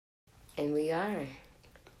And we are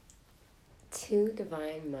two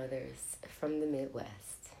divine mothers from the Midwest.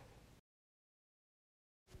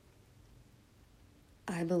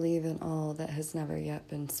 I believe in all that has never yet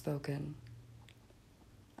been spoken.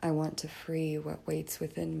 I want to free what waits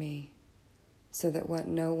within me, so that what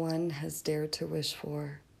no one has dared to wish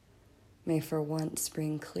for may for once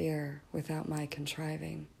spring clear without my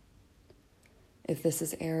contriving. If this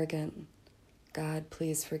is arrogant, God,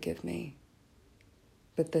 please forgive me.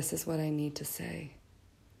 But this is what I need to say.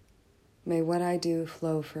 May what I do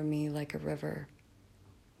flow from me like a river,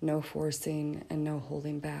 no forcing and no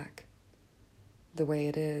holding back, the way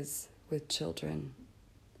it is with children.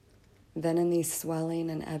 Then in these swelling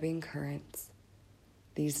and ebbing currents,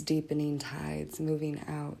 these deepening tides moving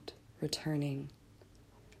out, returning,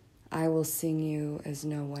 I will sing you as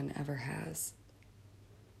no one ever has,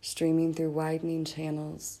 streaming through widening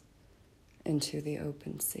channels into the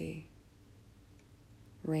open sea.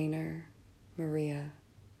 Rainer Maria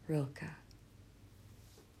Rilke.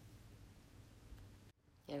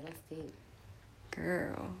 Yeah, that's deep.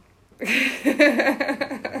 Girl.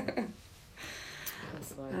 I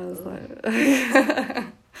was like,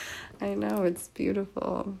 I know, it's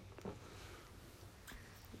beautiful.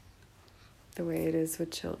 The way it is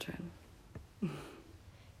with children.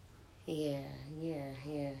 Yeah.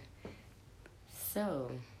 So,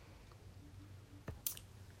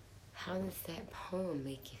 how does that poem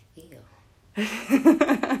make you feel?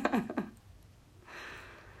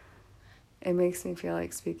 It makes me feel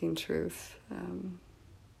like speaking truth.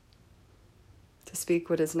 To speak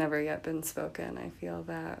what has never yet been spoken. I feel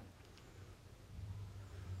that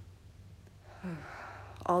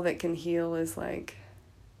all that can heal is like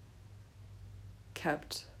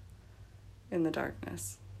kept in the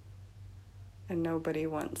darkness. And nobody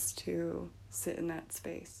wants to sit in that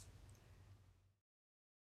space.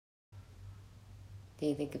 Do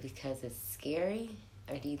you think it's because it's scary?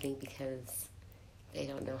 Or do you think because they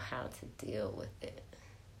don't know how to deal with it?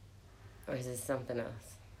 Or is it something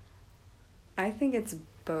else? I think it's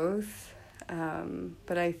both.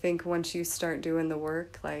 But I think once you start doing the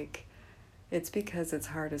work, like, it's because it's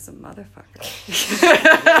hard as a motherfucker.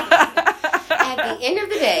 At the end of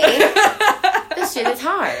the day, this shit is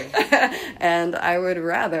hard. And I would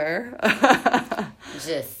rather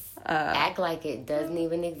just act like it doesn't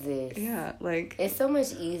even exist. Yeah, like... It's so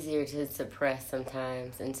much easier to suppress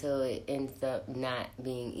sometimes until it ends up not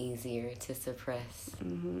being easier to suppress.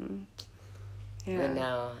 Mm-hmm. Yeah. But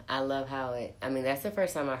no, I love how it... I mean, that's the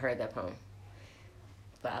first time I heard that poem.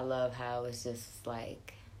 But I love how it's just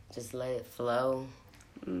like, just let it flow.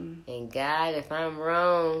 And God, if I'm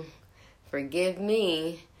wrong, forgive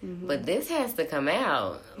me. Mm-hmm. But this has to come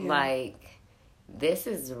out. Yeah. Like, this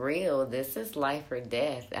is real. This is life or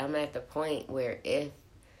death. I'm at the point where if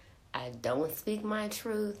I don't speak my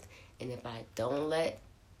truth, and if I don't let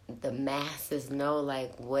the masses know,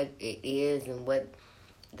 like, what it is and what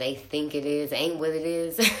they think it is ain't what it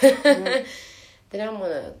is, mm-hmm. then I'm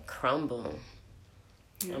going to crumble.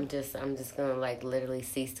 Yeah. I'm just going to, like, literally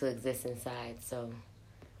cease to exist inside. So,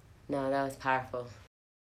 no, that was powerful.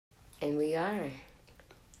 And we are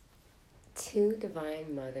two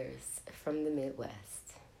divine mothers from the Midwest.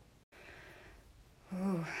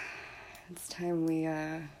 Oh, it's time we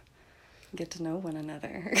get to know one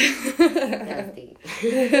another. That's deep.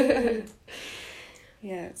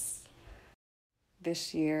 Yes.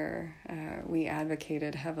 This year, we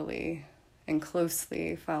advocated heavily and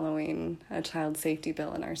closely following a child safety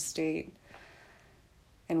bill in our state.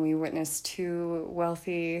 And we witnessed two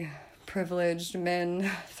wealthy, privileged men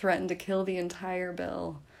threaten to kill the entire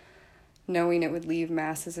bill, knowing it would leave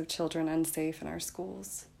masses of children unsafe in our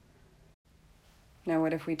schools. Now,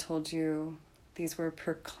 what if we told you these were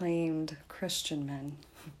proclaimed Christian men?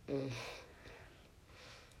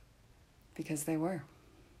 Because they were.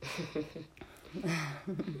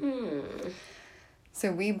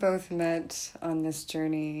 So we both met on this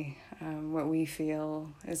journey, what we feel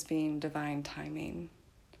as being divine timing.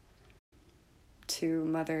 Two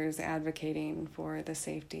mothers advocating for the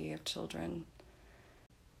safety of children.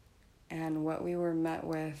 And what we were met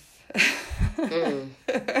with,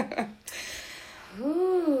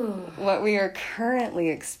 what we are currently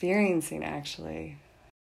experiencing, actually,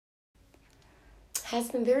 has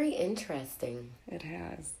been very interesting. It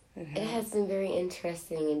has. It has been very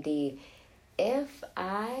interesting indeed. If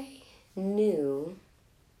I knew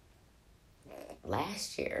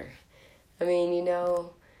last year, I mean, you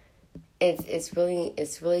know, it's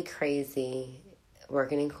really crazy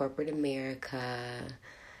working in corporate America,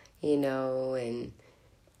 you know,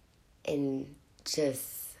 and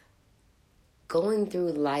just going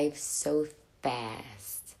through life so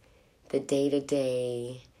fast, the day to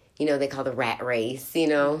day, they call the rat race,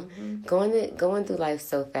 going through life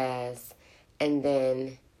so fast, and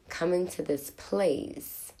then coming to this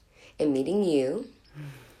place and meeting you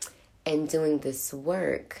and doing this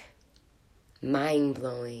work,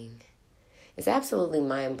 mind-blowing. It's absolutely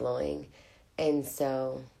mind-blowing. And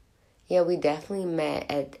so, yeah, we definitely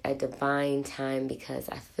met at a divine time, because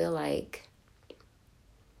I feel like,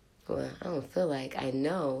 well, I don't feel like, I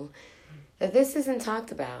know that this isn't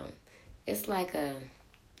talked about. It's like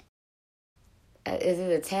is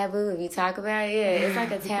it a taboo if you talk about it? Yeah, it's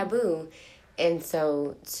like a taboo. And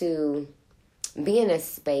so to be in a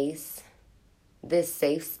space, this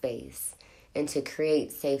safe space, and to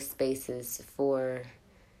create safe spaces for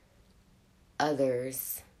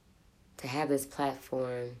others, to have this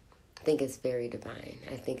platform, I think it's very divine.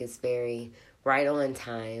 I think it's very right on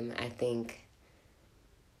time. I think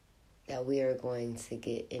that we are going to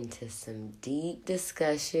get into some deep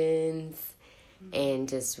discussions and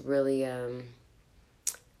just really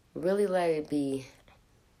let it be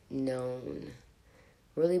known.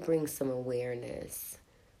 Really bring some awareness.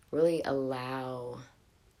 Really allow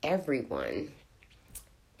everyone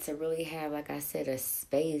to really have, like I said, a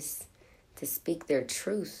space to speak their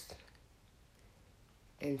truth.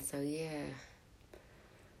 And so, yeah.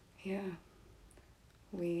 Yeah.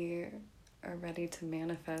 We are ready to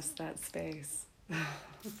manifest that space.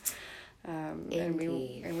 And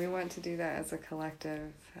we want to do that as a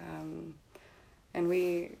collective. And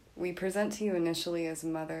we present to you initially as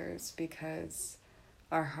mothers because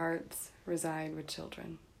our hearts reside with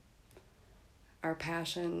children. Our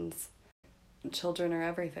passions, children are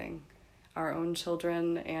everything. Our own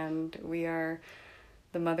children, and we are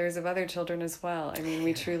the mothers of other children as well. I mean,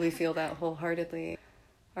 we truly feel that wholeheartedly.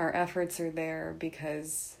 Our efforts are there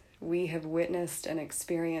because we have witnessed and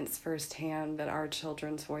experienced firsthand that our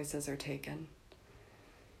children's voices are taken.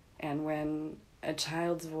 And when a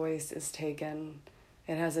child's voice is taken,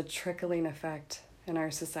 it has a trickling effect in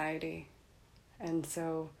our society. And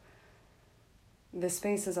so this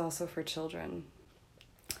space is also for children.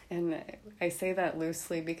 And I say that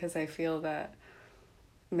loosely because I feel that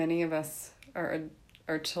many of us are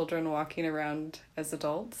children walking around as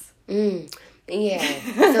adults. Yeah.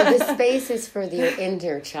 So this space is for your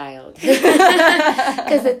inner child.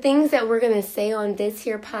 Because the things that we're going to say on this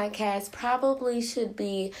here podcast probably you should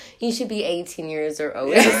be 18 years or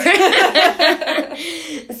older.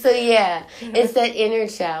 So yeah, it's that inner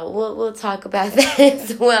child. We'll talk about that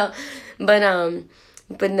as well. But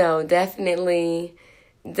no, definitely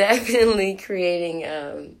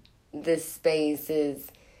creating this space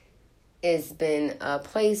is been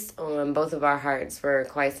placed on both of our hearts for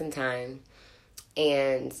quite some time.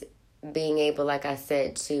 And being able, like I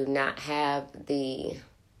said, to not have the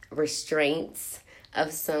restraints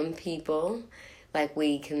of some people, like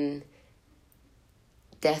we can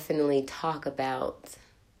definitely talk about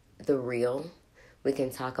the real. We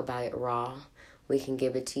can talk about it raw. We can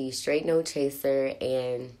give it to you straight, no chaser,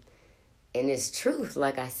 and it's truth,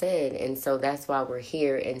 like I said. And so that's why we're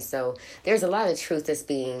here. And so there's a lot of truth that's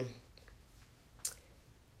being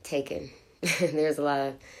taken. There's a lot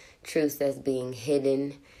of truth that's being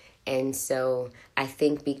hidden. And so I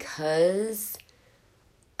think because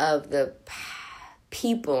of the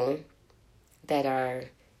people that are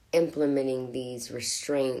implementing these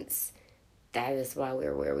restraints, that is why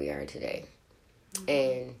we're where we are today.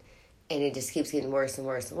 Mm-hmm. And it just keeps getting worse and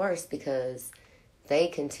worse and worse because they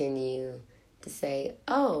continue to say,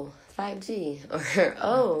 oh, 5G, or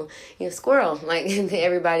oh, squirrel. Like,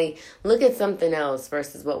 everybody look at something else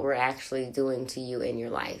versus what we're actually doing to you in your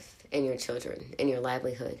life, in your children, in your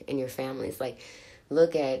livelihood, in your families. Like,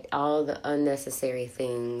 look at all the unnecessary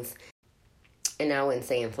things. And I wouldn't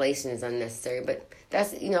say inflation is unnecessary, but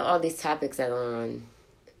that's, all these topics that are on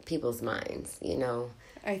people's minds,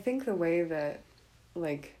 I think the way that,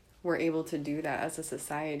 we're able to do that as a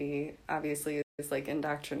society, obviously, is,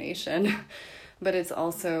 indoctrination. But it's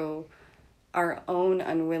also our own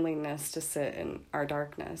unwillingness to sit in our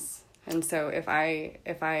darkness. And so if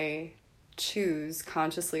I choose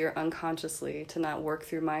consciously or unconsciously to not work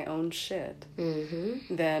through my own shit,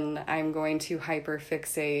 mm-hmm. then I'm going to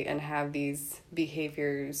hyperfixate and have these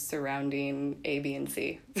behaviors surrounding A, B, and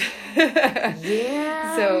C.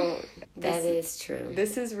 Yeah. So that is true.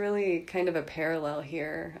 This is really kind of a parallel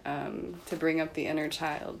here to bring up the inner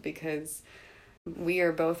child, because we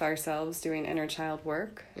are both ourselves doing inner child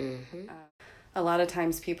work. Mm-hmm. A lot of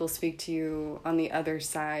times people speak to you on the other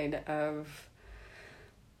side of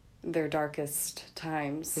their darkest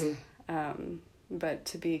times. Mm. But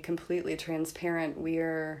to be completely transparent, we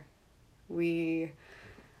are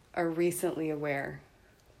recently aware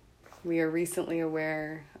We are recently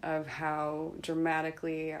aware of how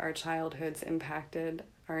dramatically our childhoods impacted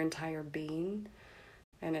our entire being.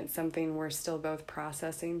 And it's something we're still both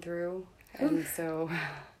processing through. And so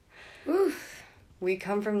we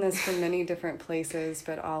come from this from many different places,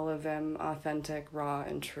 but all of them authentic, raw,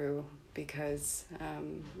 and true, because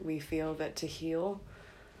we feel that to heal,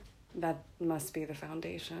 that must be the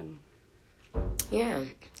foundation. Yeah,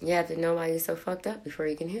 you have to know why you're so fucked up before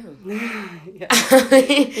you can heal. Yes.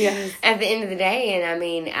 At the end of the day, and I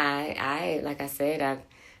mean, I like I said,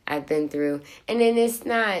 I've been through, and then it's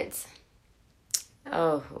not.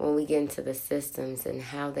 Oh, when we get into the systems and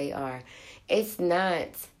how they are, it's not.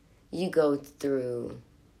 You go through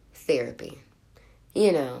therapy,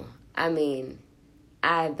 you know. I mean,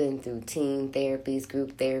 I've been through team therapies,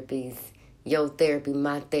 group therapies, your therapy,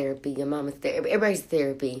 my therapy, your mama's therapy, everybody's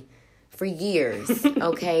therapy. For years,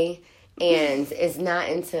 okay? And it's not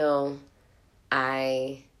until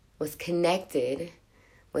I was connected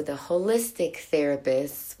with a holistic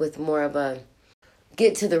therapist, with more of a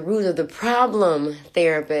get to the root of the problem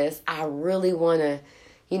therapist. I really want to,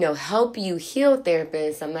 help you heal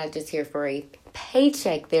therapist. I'm not just here for a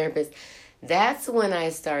paycheck therapist. That's when I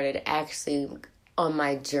started actually on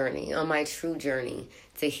my journey, on my true journey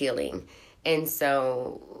to healing. And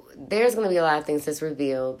so there's going to be a lot of things that's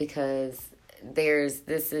revealed, because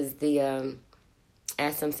this is the,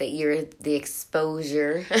 as some say, you're the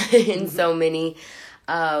exposure in so many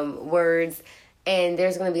words. And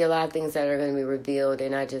there's going to be a lot of things that are going to be revealed.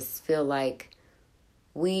 And I just feel like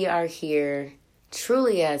we are here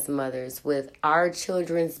truly as mothers with our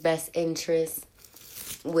children's best interests,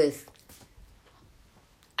 with,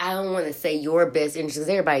 I don't want to say your best interest, because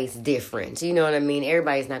everybody's different. You know what I mean?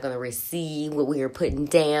 Everybody's not going to receive what we are putting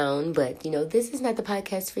down. But, this is not the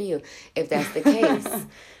podcast for you, if that's the case.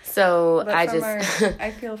 So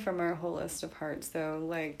I feel from our wholest of hearts, though,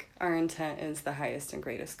 like, our intent is the highest and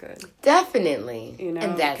greatest good. Definitely.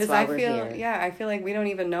 And that's why we're here. Yeah, I feel like we don't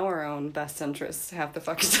even know our own best interests half the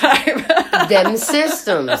fucking time. Them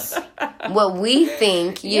systems. What we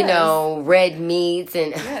think, red meats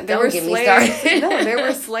and don't get me started. No, there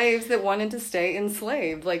were slaves that wanted to stay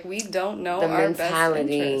enslaved. Like, we don't know our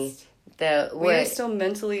mentality, best interest. We're still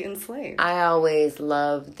mentally enslaved. I always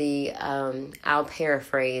love the, I'll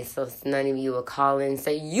paraphrase, so none of you will call in and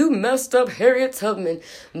say, you messed up Harriet Tubman.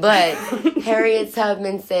 But Harriet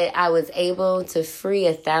Tubman said, I was able to free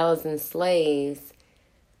 1,000 slaves,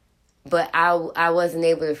 but I wasn't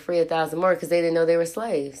able to free 1,000 more because they didn't know they were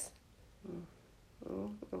slaves.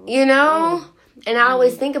 And I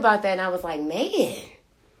always think about that, and I was like, man.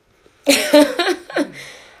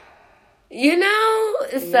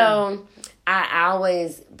 So I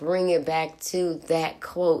always bring it back to that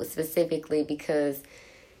quote specifically, because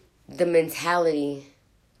the mentality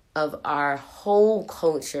of our whole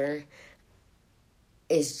culture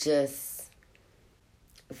is just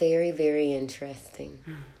very, very interesting.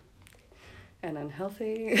 And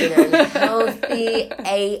unhealthy. And unhealthy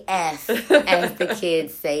AF, as the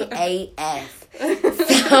kids say, AF.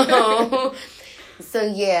 So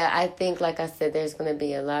yeah, I think, like I said, there's going to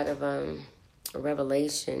be a lot of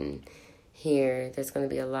revelation here. There's going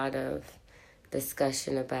to be a lot of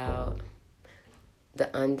discussion about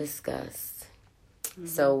the undiscussed. Mm-hmm.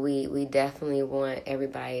 So we definitely want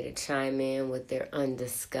everybody to chime in with their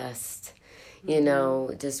undiscussed.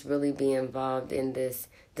 Just really be involved in this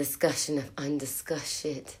discussion of undiscussed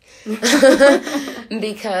shit.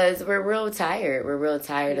 Because we're real tired. We're real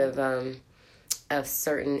tired of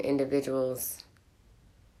certain individuals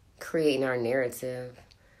creating our narrative.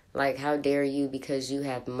 Like, how dare you, because you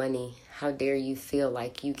have money, how dare you feel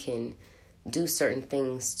like you can do certain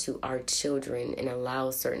things to our children and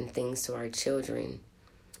allow certain things to our children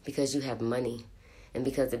because you have money and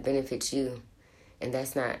because it benefits you. And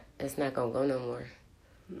that's not gonna go no more.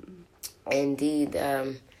 Mm-mm. Indeed,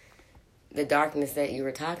 the darkness that you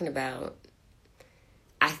were talking about,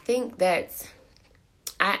 I think that's,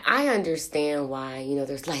 I understand why,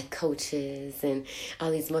 there's life coaches and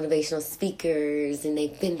all these motivational speakers, and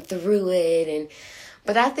they've been through it.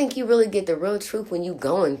 But I think you really get the real truth when you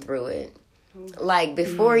going through it. Like,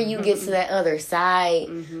 before you get to that other side,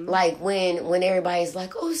 like when everybody's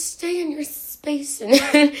like, oh, stay in your space. And,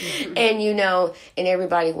 and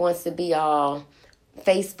everybody wants to be all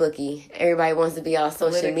Facebooky. Everybody wants to be all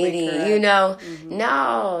social media, correct.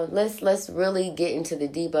 No, let's really get into the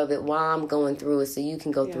deep of it while I'm going through it, so you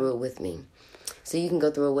can go through it with me. So you can go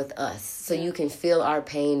through it with us. So you can feel our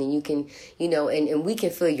pain, and you can, and we can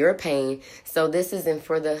feel your pain. So this isn't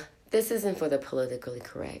for the politically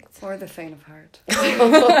correct. Or the faint of heart.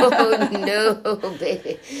 Oh, no,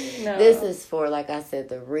 baby. No. This is for, like I said,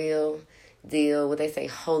 the real deal, what they say,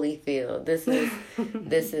 Holyfield. This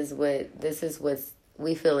is what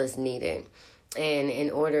we feel is needed. And in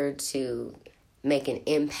order to make an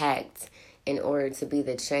impact, in order to be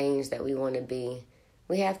the change that we want to be,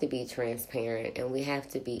 we have to be transparent, and we have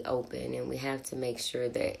to be open, and we have to make sure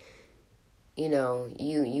that,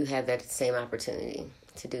 you have that same opportunity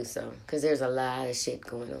to do so. Because there's a lot of shit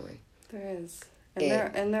going on. There is.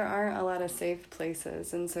 And there aren't a lot of safe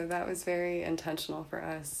places. And so that was very intentional for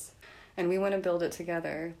us. And we want to build it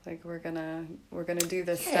together. Like, we're gonna do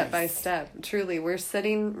this step by step. Truly, we are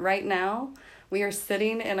sitting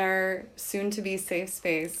in our soon-to-be safe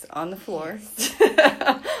space on the floor,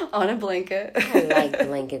 on a blanket. I like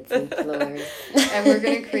blankets and floors. And we're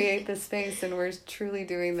going to create this space, and we're truly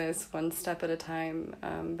doing this one step at a time.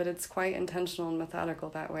 But it's quite intentional and methodical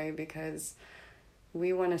that way, because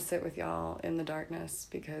we want to sit with y'all in the darkness,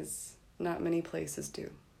 because not many places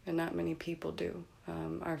do, and not many people do.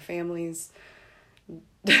 Our families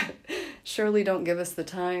surely don't give us the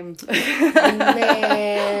time.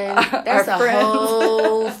 Man, that's a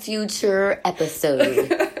whole future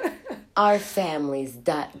episode. Our families, ...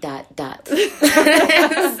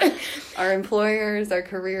 Our employers, our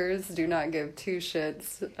careers do not give two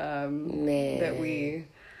shits that we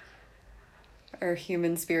are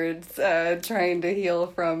human spirits trying to heal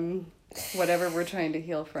from whatever we're trying to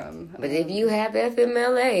heal from. But if you have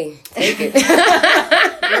FMLA, take it.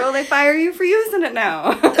 Girl, they fire you for using it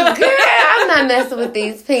now. Girl, I'm not messing with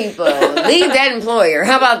these people. Leave that employer.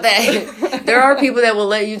 How about that? There are people that will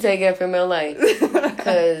let you take FMLA.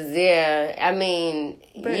 Because,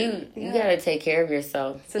 you got to take care of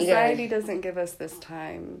yourself. Society doesn't give us this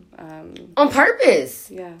time. On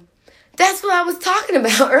purpose. Yeah. That's what I was talking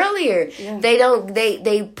about earlier. Yeah.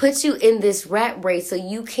 They put you in this rat race so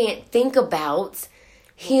you can't think about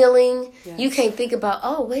healing. Yes. You can't think about,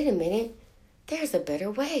 oh, wait a minute, there's a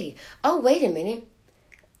better way. Oh, wait a minute,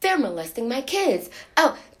 they're molesting my kids.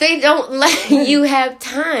 Oh, they don't let you have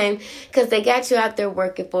time because they got you out there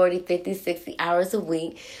working 40, 50, 60 hours a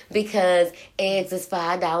week because eggs is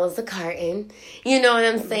 $5 a carton. You know what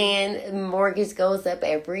I'm saying? Mortgage goes up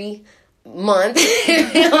every month. It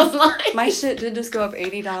feels like my shit did just go up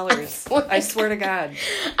 $80. I swear to God.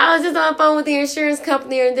 I was just on the phone with the insurance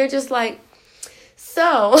company, and they're just like,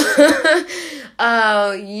 so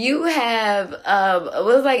you have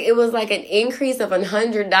it was like an increase of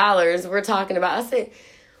 $100 we're talking about. I said,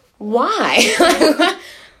 why?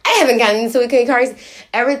 I haven't gotten into a cars.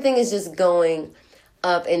 Everything is just going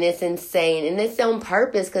up, and it's insane, and it's on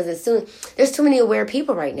purpose because there's too many aware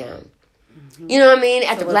people right now. You know what I mean?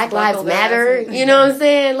 After Black Lives Matter, you know what I'm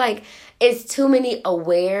saying? Like, it's too many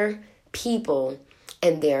aware people,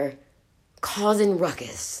 and they're causing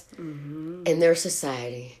ruckus in their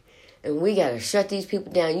society. And we got to shut these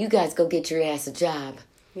people down. You guys go get your ass a job.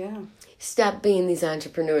 Yeah. Stop being these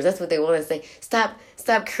entrepreneurs. That's what they want to say. Stop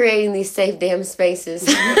creating these safe damn spaces.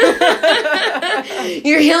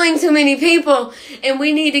 You're healing too many people, and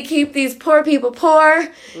we need to keep these poor people poor.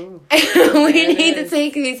 We need to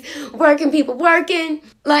take these working people working.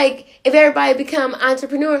 Like, if everybody become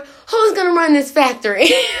entrepreneur, who's going to run this factory?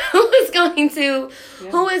 Who is going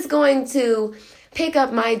to pick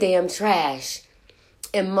up my damn trash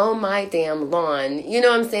and mow my damn lawn? You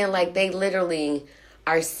know what I'm saying? Like, they literally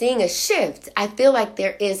are seeing a shift. I feel like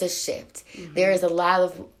there is a shift. Mm-hmm. There is a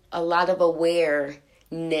lot of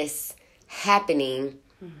awareness happening,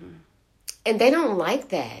 and they don't like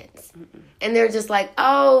that. And they're just like,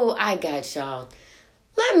 oh, I got y'all.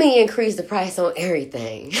 Let me increase the price on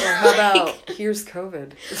everything. Well, how about here's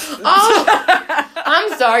COVID? Oh,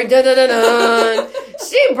 I'm sorry. Dun-dun-dun-dun.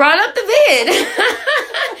 She brought up the vid.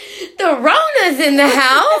 The Rona's in the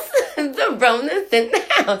house. The Rona's in the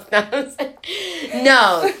house.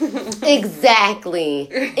 No, exactly.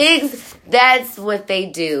 That's what they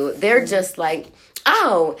do. They're just like,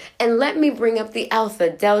 oh, and let me bring up the Alpha,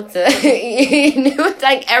 Delta. It's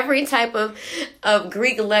like every type of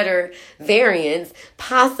Greek letter variants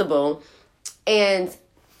possible, and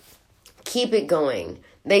keep it going.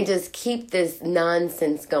 They just keep this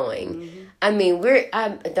nonsense going. I mean,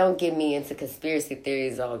 don't get me into conspiracy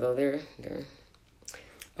theories, although they're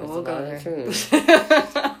we'll go there.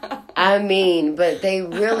 I mean, but they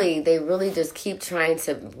really just keep trying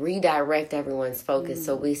to redirect everyone's focus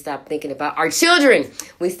so we stop thinking about our children.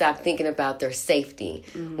 We stop thinking about their safety.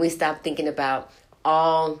 We stop thinking about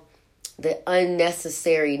all the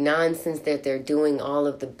unnecessary nonsense that they're doing, all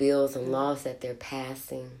of the bills and laws that they're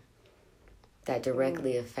passing that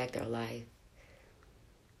directly affect our life.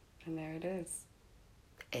 And there it is.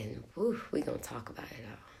 And we're going to talk about it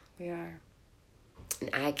all. We are.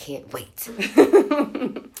 And I can't wait.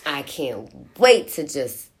 I can't wait to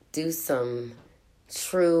just do some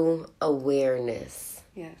true awareness.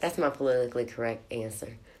 Yes. That's my politically correct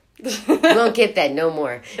answer. We won't get that no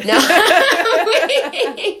more. No.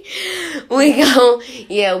 we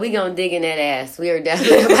gonna dig in that ass. We are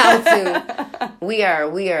definitely about to. We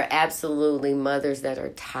are absolutely mothers that are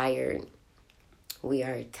tired. We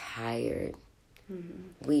are tired.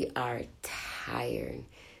 Mm-hmm. We are tired.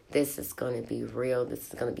 This is going to be real.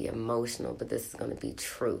 This is going to be emotional, but this is going to be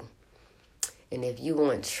true. And if you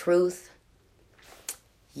want truth,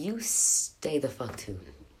 you stay the fuck tuned.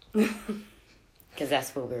 Because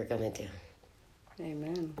that's what we're going to do.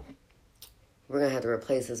 Amen. We're going to have to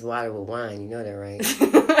replace this water with wine. You know that, right?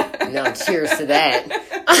 No, cheers to that.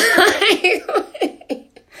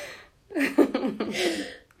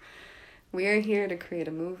 We are here to create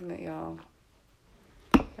a movement, y'all.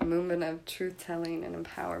 A movement of truth-telling and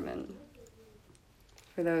empowerment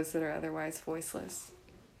for those that are otherwise voiceless.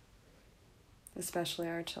 Especially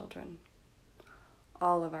our children.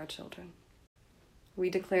 All of our children. We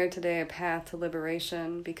declare today a path to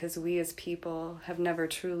liberation because we as people have never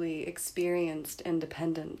truly experienced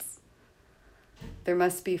independence. There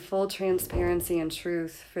must be full transparency and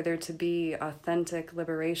truth for there to be authentic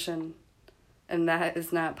liberation. And that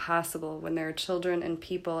is not possible when there are children and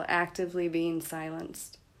people actively being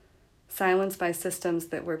silenced. Silenced by systems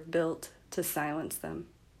that were built to silence them.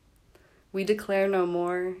 We declare no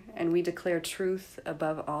more, and we declare truth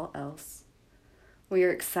above all else. We are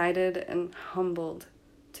excited and humbled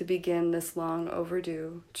to begin this long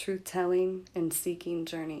overdue truth-telling and seeking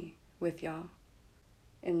journey with y'all.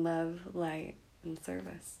 In love, light, and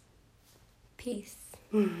service. Peace.